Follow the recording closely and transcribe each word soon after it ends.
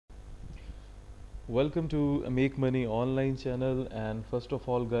Welcome to Make Money online channel. And first of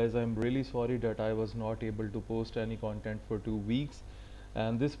all guys, I'm really sorry that I was not able to post any content for 2 weeks,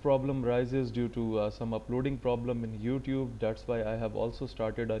 and this problem rises due to some uploading problem in YouTube. That's why I have also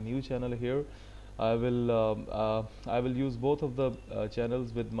started a new channel here. I will use both of the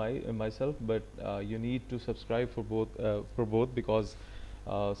channels with myself, but you need to subscribe for both because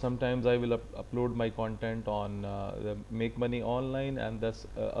sometimes I will upload my content on the Make Money Online, and this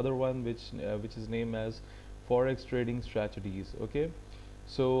other one which is named as Forex Trading Strategies. Okay,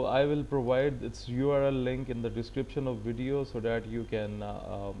 so I will provide its URL link in the description of video so that you can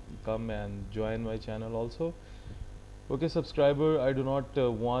come and join my channel also. Okay, subscriber, I do not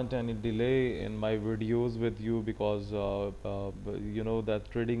want any delay in my videos with you because you know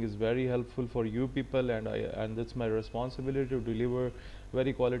that trading is very helpful for you people, and it's my responsibility to deliver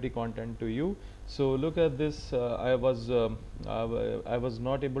very quality content to you. So look at this. I was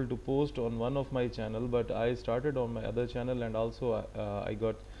not able to post on one of my channel, but I started on my other channel, and also I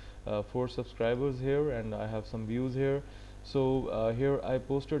got 4 subscribers here, and I have some views here. So here I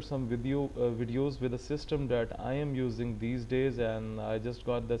posted some videos with a system that I am using these days, and I just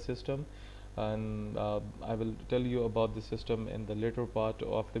got the system, and I will tell you about the system in the later part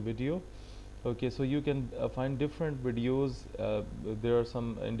of the video. Okay, so you can find different videos. There are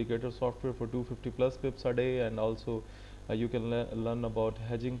some indicator software for 250 plus pips a day, and also you can learn about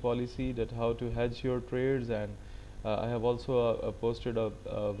hedging policy, that how to hedge your trades, and I have also posted a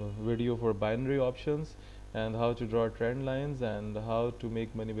video for binary options and how to draw trend lines and how to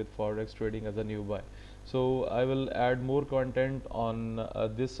make money with forex trading as a new buy. So I will add more content on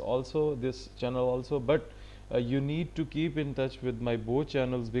this channel also, but you need to keep in touch with my both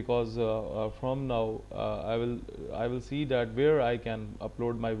channels because from now I will see that where I can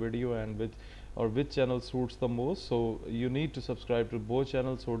upload my video and which channel suits the most. So you need to subscribe to both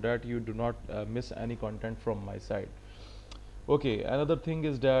channels so that you do not miss any content from my side. Okay, another thing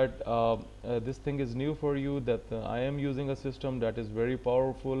is that this thing is new for you, that I am using a system that is very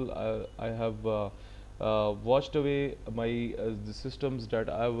powerful. I have washed away the systems that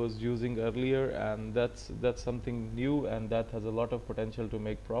I was using earlier, and that's something new, and that has a lot of potential to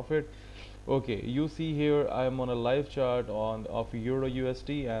make profit. Okay, you see here I am on a live chart of Euro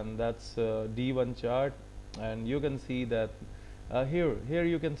USD, and that's D1 chart, and you can see that here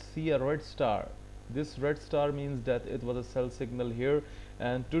you can see a red star. This red star means that it was a sell signal here,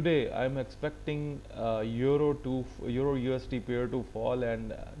 and today I'm expecting Euro USD pair to fall,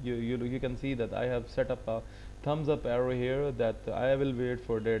 and you can see that I have set up a thumbs up arrow here, that I will wait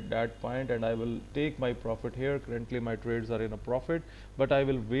for that point, and I will take my profit here. Currently my trades are in a profit, but I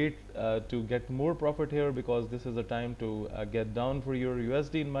will wait to get more profit here because this is a time to get down for Euro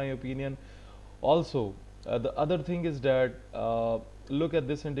USD in my opinion. Also, the other thing is that look at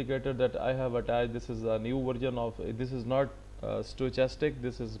this indicator that I have attached. This is a new version of this is not stochastic,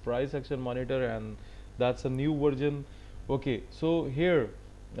 this is price action monitor, and that's a new version. Okay, so here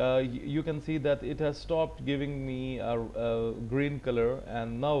you can see that it has stopped giving me a green color,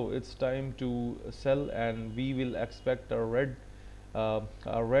 and now it's time to sell, and we will expect a red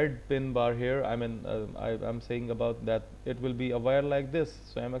pin bar here. I mean I'm saying about that it will be a wire like this,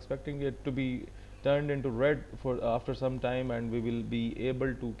 so I'm expecting it to be turned into red for after some time, and we will be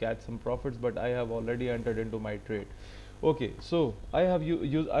able to catch some profits, but I have already entered into my trade. Okay, so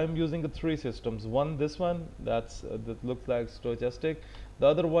I'm using the 3 systems. This one that looks like stochastic, the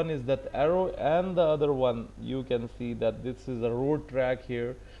other one is that arrow, and the other one you can see that this is a road track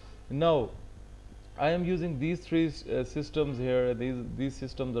here. Now I am using these 3 systems here. These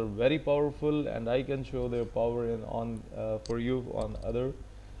systems are very powerful, and I can show their power for you on other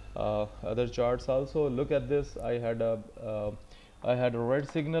charts also. Look at this. I had a red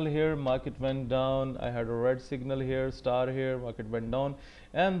signal here, market went down. I had a red signal here, star here, market went down.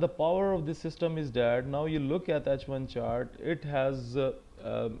 And the power of this system is that now you look at H1 chart, it has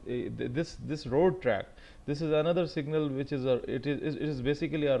this road track. This is another signal which is it is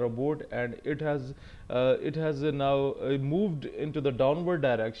basically a robot, and it has now moved into the downward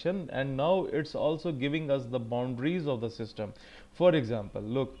direction, and now it's also giving us the boundaries of the system. For example,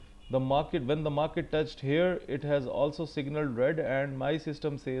 look, the market, when the market touched here, it has also signaled red, and my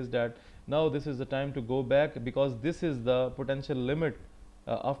system says that now this is the time to go back because this is the potential limit.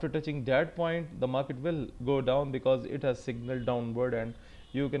 After touching that point, the market will go down because it has signaled downward, and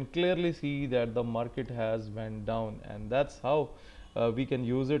you can clearly see that the market has went down, and that's how we can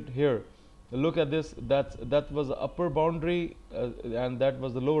use it here. look at this, that was the upper boundary, and that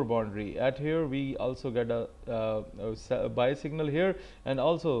was the lower boundary. At here we also get a buy signal here, and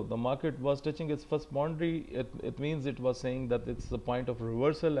also the market was touching its first boundary. It means it was saying that it's the point of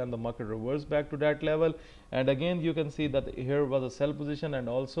reversal, and the market reversed back to that level. And again you can see that here was a sell position, and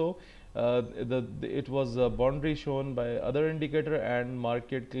also it was a boundary shown by other indicator, and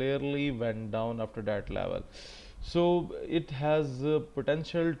market clearly went down after that level. So it has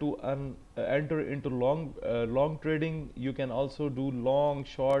potential to enter into long trading. You can also do long,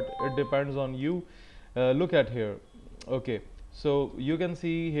 short, it depends on you. Look at here. Okay, so you can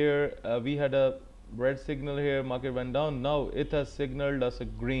see here we had a red signal here, market went down. Now it has signaled us a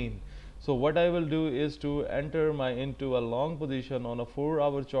green. So what I will do is to enter my into a long position on a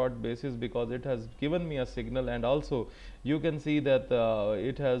 4-hour chart basis, because it has given me a signal. And also you can see that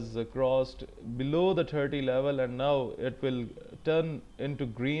it has crossed below the 30 level, and now it will turn into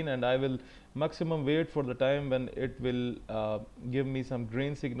green, and I will maximum wait for the time when it will give me some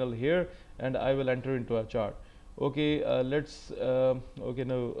green signal here, and I will enter into a chart. Okay, let's okay,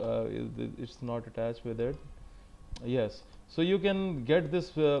 no, it's not attached with it. Yes, so you can get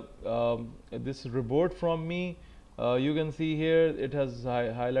this this report from me. You can see here it has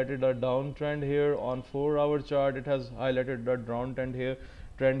highlighted a downtrend here on 4-hour chart. It has highlighted the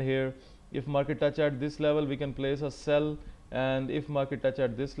trend here. If market touch at this level, we can place a sell, and if market touch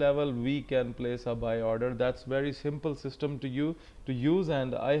at this level, we can place a buy order. That's very simple system to use,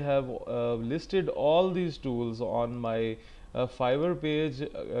 and I have listed all these tools on my Fiverr page.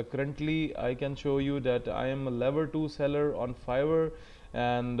 Currently I can show you that I am a level 2 seller on Fiverr,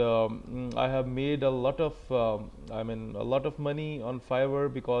 and I have made a lot of a lot of money on Fiverr,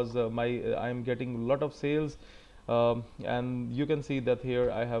 because I'm getting a lot of sales. And you can see that here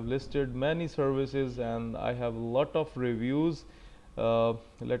I have listed many services, and I have a lot of reviews.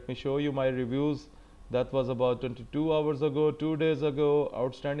 Let me show you my reviews. That was about 22 hours ago, 2 days ago,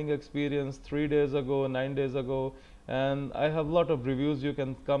 outstanding experience 3 days ago, 9 days ago, and I have a lot of reviews. You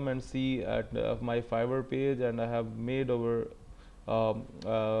can come and see at my Fiverr page, and I have made over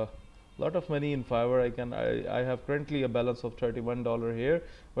lot of money in Fiverr. I have currently a balance of $31 here,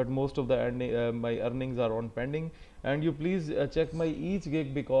 but most of the my earnings are on pending. And you please check my each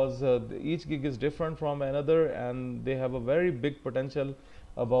gig, because each gig is different from another, and they have a very big potential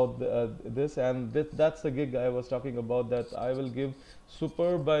about this. And that's the gig I was talking about, that I will give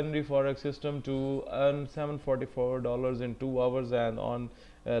super binary forex system to earn $744 in 2 hours. And on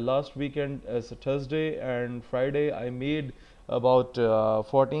last weekend, as Thursday and Friday, I made about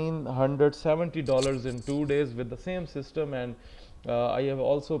 $1,470 in 2 days with the same system. And I have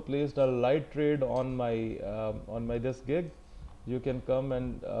also placed a light trade on my this gig. You can come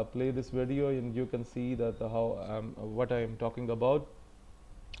and play this video, and you can see that what I am talking about.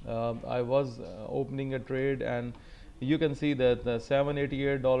 I was opening a trade, and you can see that the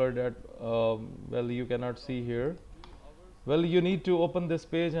 $788 that well, you cannot see here. Well, you need to open this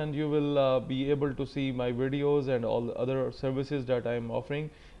page, and you will be able to see my videos and all the other services that I am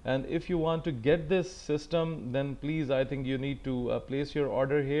offering. And if you want to get this system, then please, I think you need to place your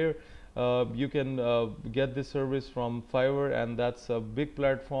order here. You can get this service from Fiverr, and that's a big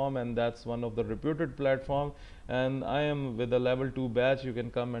platform, and that's one of the reputed platform. And I am with a level 2 batch. You can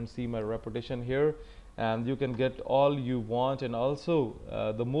come and see my reputation here, and you can get all you want. And also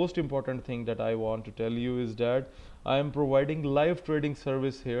the most important thing that I want to tell you is that I am providing live trading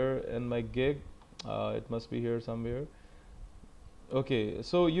service here in my gig. It must be here somewhere. Okay,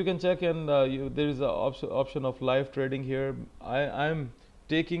 so you can check, and there is a option of live trading here. I'm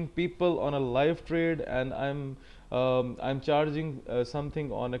taking people on a live trade, and I'm charging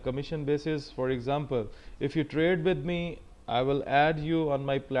something on a commission basis. For example, if you trade with me, I will add you on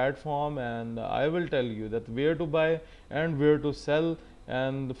my platform, and I will tell you that where to buy and where to sell.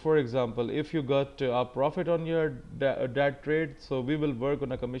 And for example, if you got a profit on your that trade, so we will work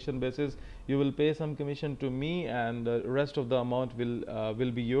on a commission basis. You will pay some commission to me, and the rest of the amount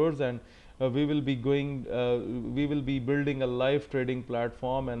will be yours. And we will be building a live trading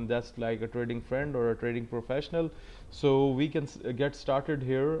platform, and that's like a trading friend or a trading professional. So we can get started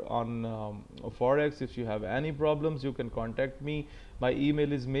here on Forex. If you have any problems, you can contact me. My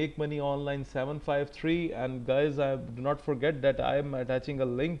email is makemoneyonline753. And guys, do not forget that I am attaching a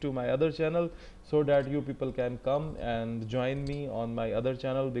link to my other channel, so that you people can come and join me on my other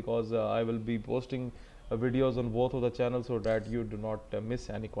channel, because I will be posting videos on both of the channels, so that you do not miss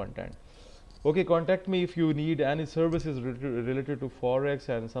any content. Okay, contact me if you need any services related to Forex,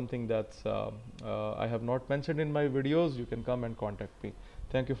 and something that's I have not mentioned in my videos. You can come and contact me.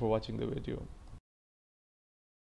 Thank you for watching the video.